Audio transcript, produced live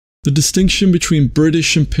The distinction between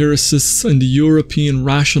British empiricists and the European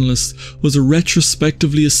rationalists was a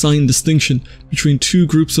retrospectively assigned distinction between two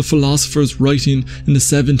groups of philosophers writing in the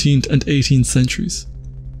 17th and 18th centuries.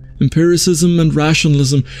 Empiricism and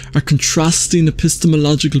rationalism are contrasting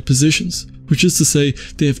epistemological positions, which is to say,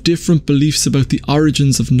 they have different beliefs about the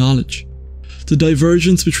origins of knowledge. The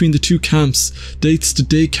divergence between the two camps dates to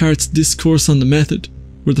Descartes' Discourse on the Method,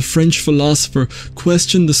 where the French philosopher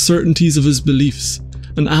questioned the certainties of his beliefs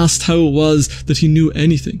and asked how it was that he knew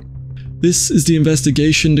anything. This is the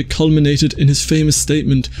investigation that culminated in his famous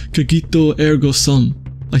statement, cogito ergo sum,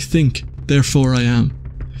 I think, therefore I am.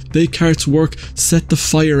 Descartes' work set the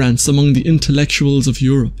fire ants among the intellectuals of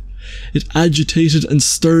Europe. It agitated and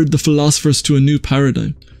stirred the philosophers to a new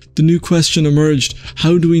paradigm. The new question emerged,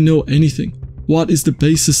 how do we know anything? What is the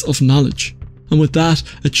basis of knowledge? And with that,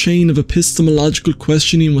 a chain of epistemological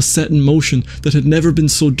questioning was set in motion that had never been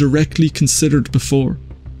so directly considered before.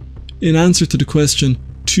 In answer to the question,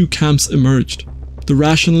 two camps emerged, the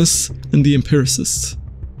rationalists and the empiricists.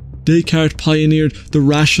 Descartes pioneered the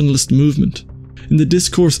rationalist movement. In the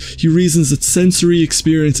Discourse, he reasons that sensory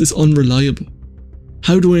experience is unreliable.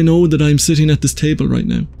 How do I know that I am sitting at this table right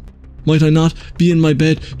now? Might I not be in my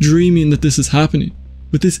bed dreaming that this is happening?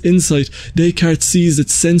 With this insight, Descartes sees that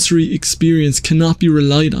sensory experience cannot be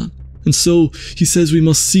relied on, and so he says we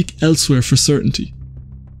must seek elsewhere for certainty.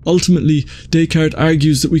 Ultimately, Descartes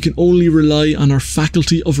argues that we can only rely on our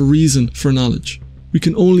faculty of reason for knowledge. We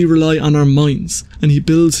can only rely on our minds, and he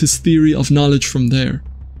builds his theory of knowledge from there.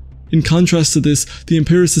 In contrast to this, the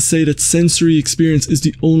empiricists say that sensory experience is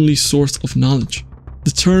the only source of knowledge.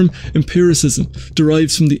 The term empiricism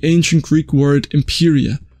derives from the ancient Greek word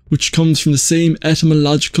empiria, which comes from the same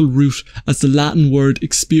etymological root as the Latin word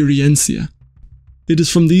experientia. It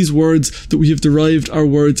is from these words that we have derived our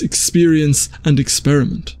words experience and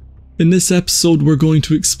experiment. In this episode, we're going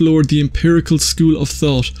to explore the empirical school of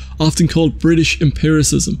thought, often called British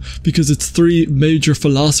Empiricism, because its three major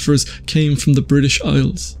philosophers came from the British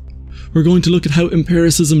Isles. We're going to look at how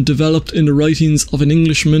empiricism developed in the writings of an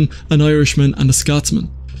Englishman, an Irishman, and a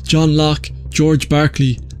Scotsman, John Locke, George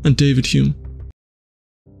Berkeley, and David Hume.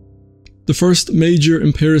 The first major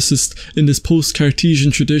empiricist in this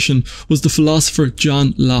post-Cartesian tradition was the philosopher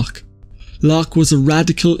John Locke. Locke was a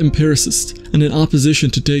radical empiricist, and in opposition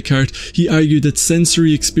to Descartes, he argued that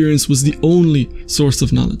sensory experience was the only source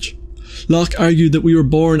of knowledge. Locke argued that we were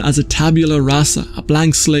born as a tabula rasa, a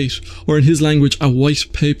blank slate, or in his language, a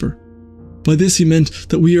white paper. By this he meant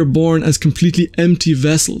that we are born as completely empty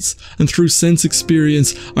vessels, and through sense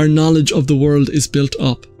experience, our knowledge of the world is built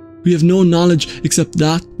up. We have no knowledge except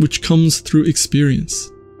that which comes through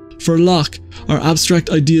experience. For Locke, our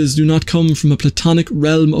abstract ideas do not come from a Platonic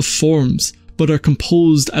realm of forms, but are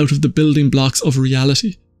composed out of the building blocks of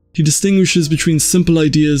reality. He distinguishes between simple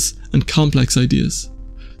ideas and complex ideas.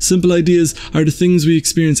 Simple ideas are the things we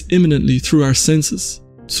experience immanently through our senses.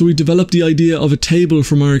 So we develop the idea of a table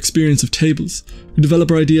from our experience of tables. We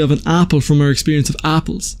develop our idea of an apple from our experience of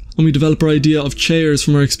apples. And we develop our idea of chairs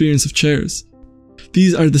from our experience of chairs.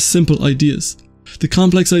 These are the simple ideas. The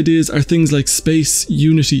complex ideas are things like space,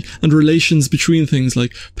 unity, and relations between things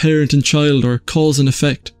like parent and child or cause and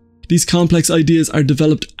effect. These complex ideas are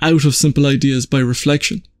developed out of simple ideas by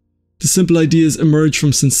reflection. The simple ideas emerge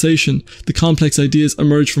from sensation, the complex ideas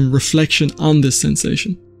emerge from reflection on this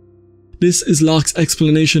sensation. This is Locke's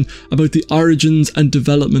explanation about the origins and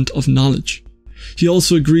development of knowledge. He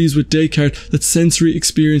also agrees with Descartes that sensory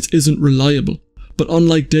experience isn't reliable. But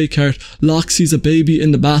unlike Descartes, Locke sees a baby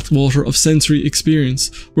in the bathwater of sensory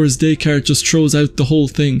experience, whereas Descartes just throws out the whole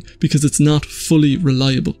thing because it's not fully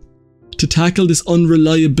reliable. To tackle this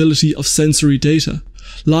unreliability of sensory data,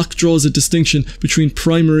 Locke draws a distinction between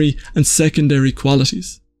primary and secondary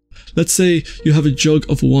qualities. Let's say you have a jug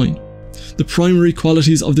of wine. The primary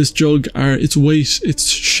qualities of this jug are its weight, its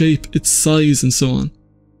shape, its size, and so on.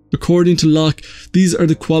 According to Locke, these are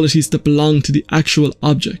the qualities that belong to the actual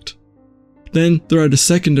object. Then there are the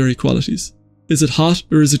secondary qualities. Is it hot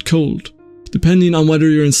or is it cold? Depending on whether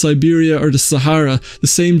you're in Siberia or the Sahara, the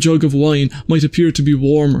same jug of wine might appear to be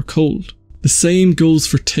warm or cold. The same goes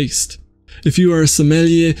for taste. If you are a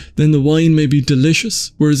sommelier, then the wine may be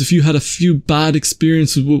delicious, whereas if you had a few bad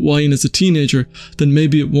experiences with wine as a teenager, then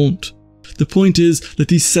maybe it won't. The point is that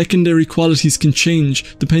these secondary qualities can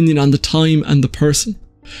change depending on the time and the person.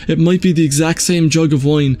 It might be the exact same jug of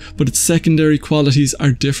wine, but its secondary qualities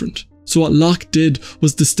are different. So what Locke did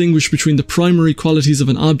was distinguish between the primary qualities of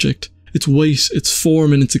an object, its weight, its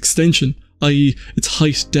form and its extension, i.e. its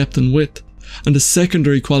height, depth and width, and the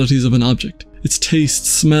secondary qualities of an object, its taste,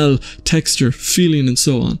 smell, texture, feeling and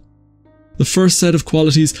so on. The first set of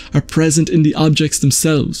qualities are present in the objects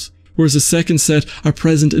themselves, whereas the second set are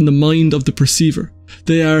present in the mind of the perceiver.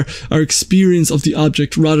 They are our experience of the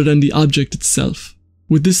object rather than the object itself.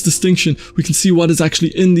 With this distinction, we can see what is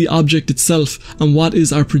actually in the object itself and what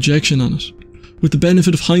is our projection on it. With the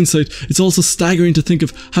benefit of hindsight, it's also staggering to think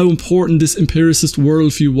of how important this empiricist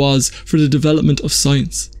worldview was for the development of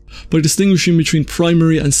science. By distinguishing between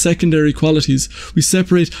primary and secondary qualities, we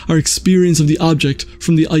separate our experience of the object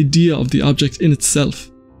from the idea of the object in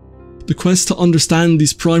itself. The quest to understand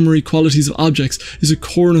these primary qualities of objects is a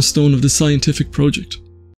cornerstone of the scientific project.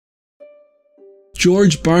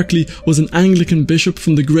 George Berkeley was an Anglican bishop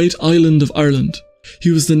from the great island of Ireland.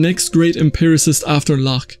 He was the next great empiricist after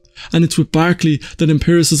Locke, and it's with Berkeley that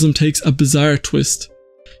empiricism takes a bizarre twist.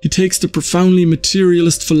 He takes the profoundly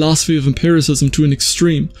materialist philosophy of empiricism to an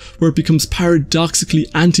extreme, where it becomes paradoxically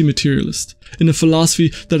anti-materialist, in a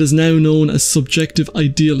philosophy that is now known as subjective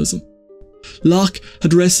idealism. Locke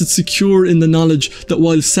had rested secure in the knowledge that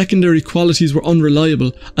while secondary qualities were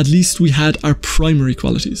unreliable, at least we had our primary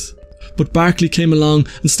qualities. But Berkeley came along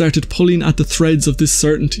and started pulling at the threads of this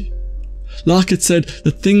certainty. Locke had said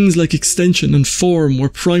that things like extension and form were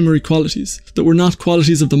primary qualities, that were not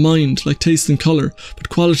qualities of the mind like taste and colour, but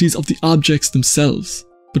qualities of the objects themselves.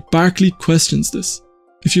 But Berkeley questions this.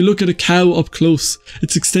 If you look at a cow up close,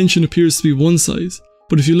 its extension appears to be one size,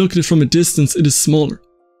 but if you look at it from a distance, it is smaller.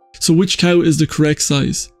 So which cow is the correct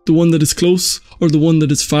size? The one that is close or the one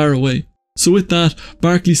that is far away? So with that,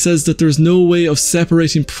 Berkeley says that there is no way of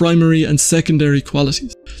separating primary and secondary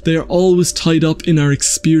qualities. They are always tied up in our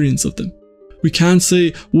experience of them. We can't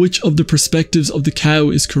say which of the perspectives of the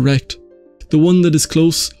cow is correct, the one that is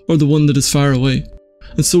close or the one that is far away.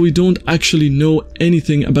 And so we don't actually know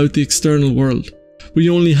anything about the external world.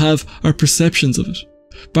 We only have our perceptions of it.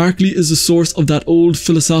 Berkeley is the source of that old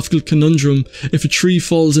philosophical conundrum: if a tree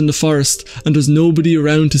falls in the forest and there's nobody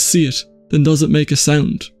around to see it, then does it make a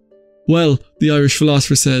sound? Well, the Irish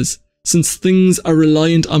philosopher says, since things are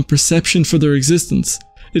reliant on perception for their existence,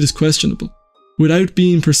 it is questionable. Without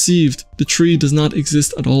being perceived, the tree does not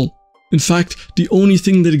exist at all. In fact, the only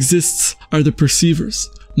thing that exists are the perceivers.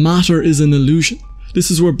 Matter is an illusion. This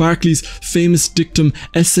is where Berkeley's famous dictum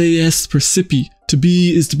esse est percipi, to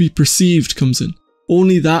be is to be perceived, comes in.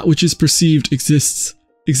 Only that which is perceived exists.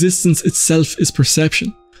 Existence itself is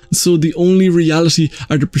perception. And so the only reality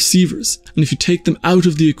are the perceivers, and if you take them out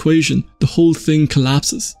of the equation, the whole thing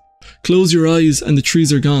collapses. Close your eyes and the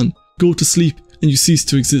trees are gone. Go to sleep and you cease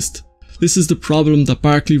to exist. This is the problem that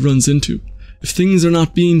Berkeley runs into. If things are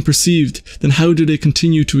not being perceived, then how do they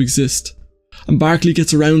continue to exist? And Berkeley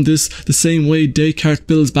gets around this the same way Descartes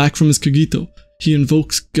builds back from his cogito. He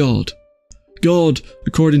invokes God. God,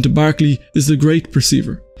 according to Berkeley, is the great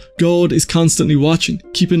perceiver. God is constantly watching,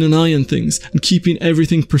 keeping an eye on things, and keeping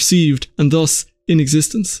everything perceived, and thus in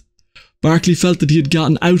existence. Berkeley felt that he had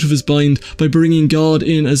gotten out of his bind by bringing God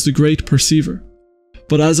in as the great perceiver.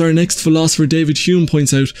 But as our next philosopher David Hume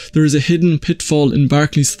points out, there is a hidden pitfall in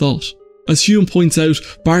Berkeley's thought. As Hume points out,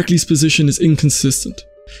 Berkeley's position is inconsistent.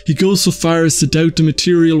 He goes so far as to doubt the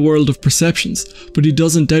material world of perceptions, but he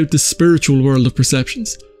doesn't doubt the spiritual world of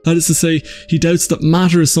perceptions. That is to say, he doubts that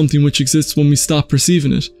matter is something which exists when we stop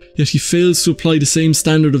perceiving it, yet he fails to apply the same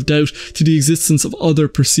standard of doubt to the existence of other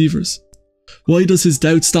perceivers. Why does his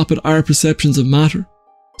doubt stop at our perceptions of matter?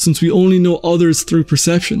 Since we only know others through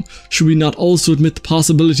perception, should we not also admit the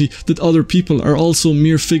possibility that other people are also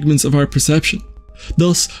mere figments of our perception?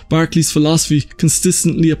 Thus, Berkeley's philosophy,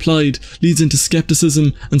 consistently applied, leads into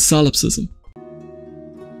skepticism and solipsism.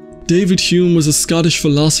 David Hume was a Scottish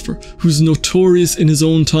philosopher who was notorious in his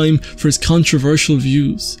own time for his controversial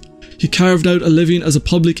views. He carved out a living as a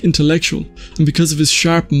public intellectual, and because of his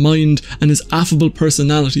sharp mind and his affable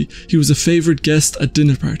personality, he was a favourite guest at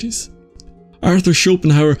dinner parties. Arthur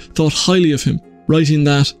Schopenhauer thought highly of him, writing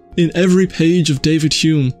that, "In every page of David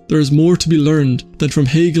Hume there is more to be learned than from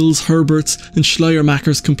Hegel's, Herbert's and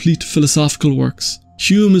Schleiermacher's complete philosophical works."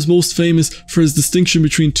 Hume is most famous for his distinction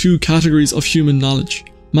between two categories of human knowledge: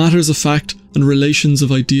 matters of fact and relations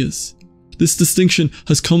of ideas. This distinction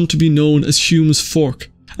has come to be known as Hume's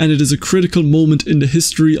fork, and it is a critical moment in the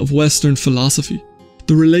history of Western philosophy.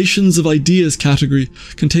 The relations of ideas category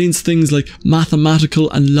contains things like mathematical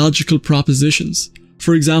and logical propositions.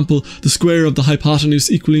 For example, the square of the hypotenuse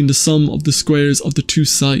equaling the sum of the squares of the two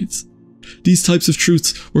sides. These types of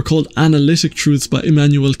truths were called analytic truths by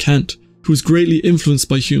Immanuel Kant, who was greatly influenced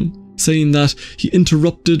by Hume, saying that he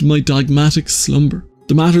interrupted my dogmatic slumber.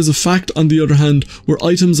 The matters of fact, on the other hand, were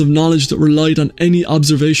items of knowledge that relied on any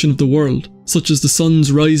observation of the world, such as the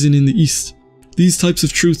sun's rising in the east. These types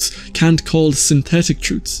of truths Kant called synthetic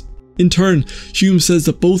truths. In turn, Hume says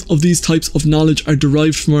that both of these types of knowledge are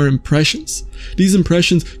derived from our impressions. These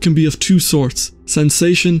impressions can be of two sorts,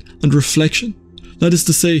 sensation and reflection. That is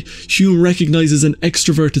to say, Hume recognises an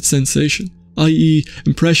extroverted sensation, i.e.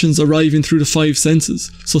 impressions arriving through the five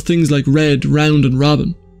senses, so things like red, round and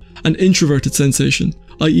robin. An introverted sensation,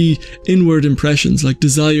 i.e. inward impressions like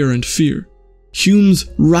desire and fear. Hume's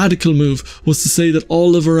radical move was to say that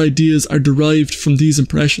all of our ideas are derived from these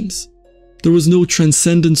impressions. There was no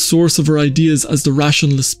transcendent source of our ideas as the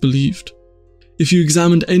rationalists believed. If you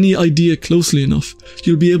examined any idea closely enough,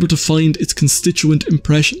 you'll be able to find its constituent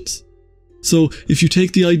impressions. So if you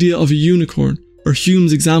take the idea of a unicorn, or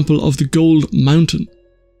Hume's example of the gold mountain,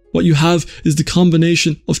 what you have is the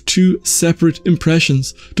combination of two separate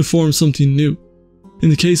impressions to form something new. In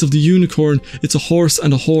the case of the unicorn, it's a horse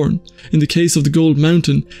and a horn. In the case of the gold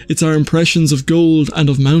mountain, it's our impressions of gold and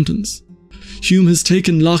of mountains. Hume has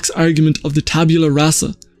taken Locke's argument of the tabula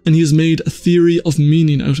rasa, and he has made a theory of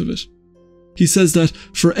meaning out of it. He says that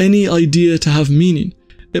for any idea to have meaning,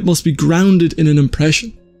 it must be grounded in an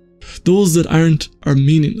impression. Those that aren't are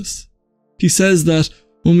meaningless. He says that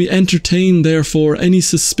when we entertain, therefore, any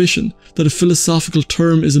suspicion that a philosophical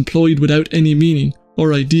term is employed without any meaning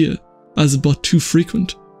or idea, as but too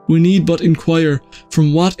frequent, we need but inquire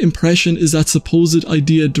from what impression is that supposed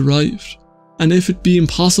idea derived, and if it be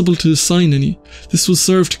impossible to assign any, this will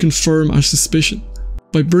serve to confirm our suspicion.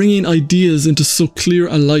 By bringing ideas into so clear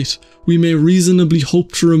a light, we may reasonably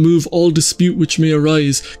hope to remove all dispute which may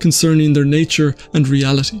arise concerning their nature and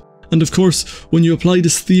reality. And of course, when you apply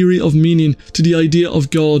this theory of meaning to the idea of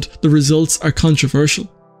God, the results are controversial.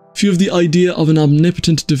 If you have the idea of an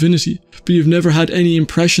omnipotent divinity, but you've never had any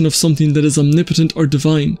impression of something that is omnipotent or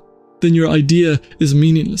divine, then your idea is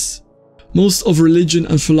meaningless. Most of religion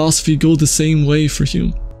and philosophy go the same way for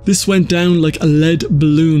Hume. This went down like a lead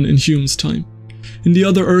balloon in Hume's time. In the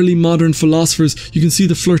other early modern philosophers, you can see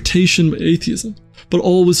the flirtation with atheism, but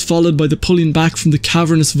always followed by the pulling back from the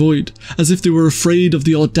cavernous void, as if they were afraid of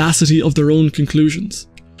the audacity of their own conclusions.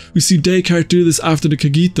 We see Descartes do this after the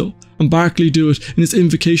cogito, and Berkeley do it in his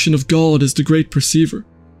invocation of God as the great perceiver.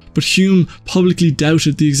 But Hume publicly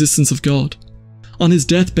doubted the existence of God. On his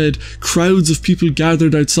deathbed, crowds of people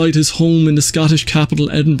gathered outside his home in the Scottish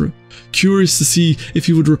capital Edinburgh, curious to see if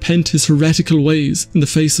he would repent his heretical ways in the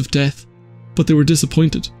face of death. But they were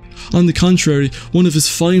disappointed. On the contrary, one of his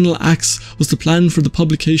final acts was to plan for the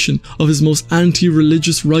publication of his most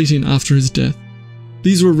anti-religious writing after his death.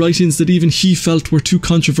 These were writings that even he felt were too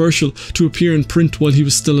controversial to appear in print while he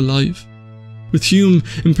was still alive. With Hume,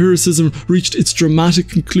 empiricism reached its dramatic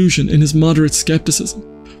conclusion in his moderate skepticism.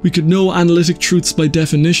 We could know analytic truths by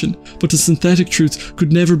definition, but the synthetic truths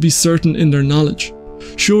could never be certain in their knowledge.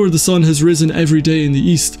 Sure, the sun has risen every day in the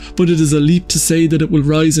east, but it is a leap to say that it will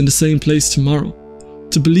rise in the same place tomorrow.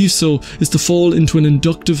 To believe so is to fall into an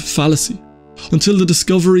inductive fallacy. Until the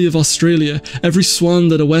discovery of Australia, every swan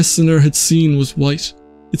that a Westerner had seen was white.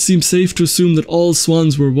 It seemed safe to assume that all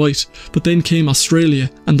swans were white, but then came Australia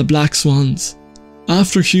and the black swans.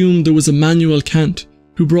 After Hume, there was Immanuel Kant,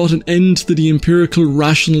 who brought an end to the empirical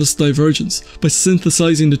rationalist divergence by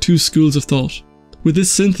synthesizing the two schools of thought. With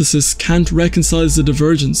this synthesis, Kant reconciles the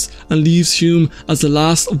divergence and leaves Hume as the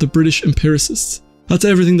last of the British Empiricists. That's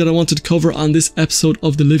everything that I wanted to cover on this episode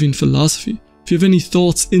of The Living Philosophy. If you have any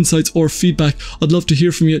thoughts, insights or feedback, I'd love to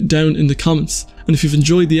hear from you down in the comments. And if you've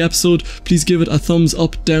enjoyed the episode, please give it a thumbs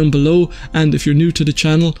up down below, and if you're new to the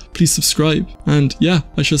channel, please subscribe. And yeah,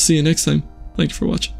 I shall see you next time. Thank you for watching.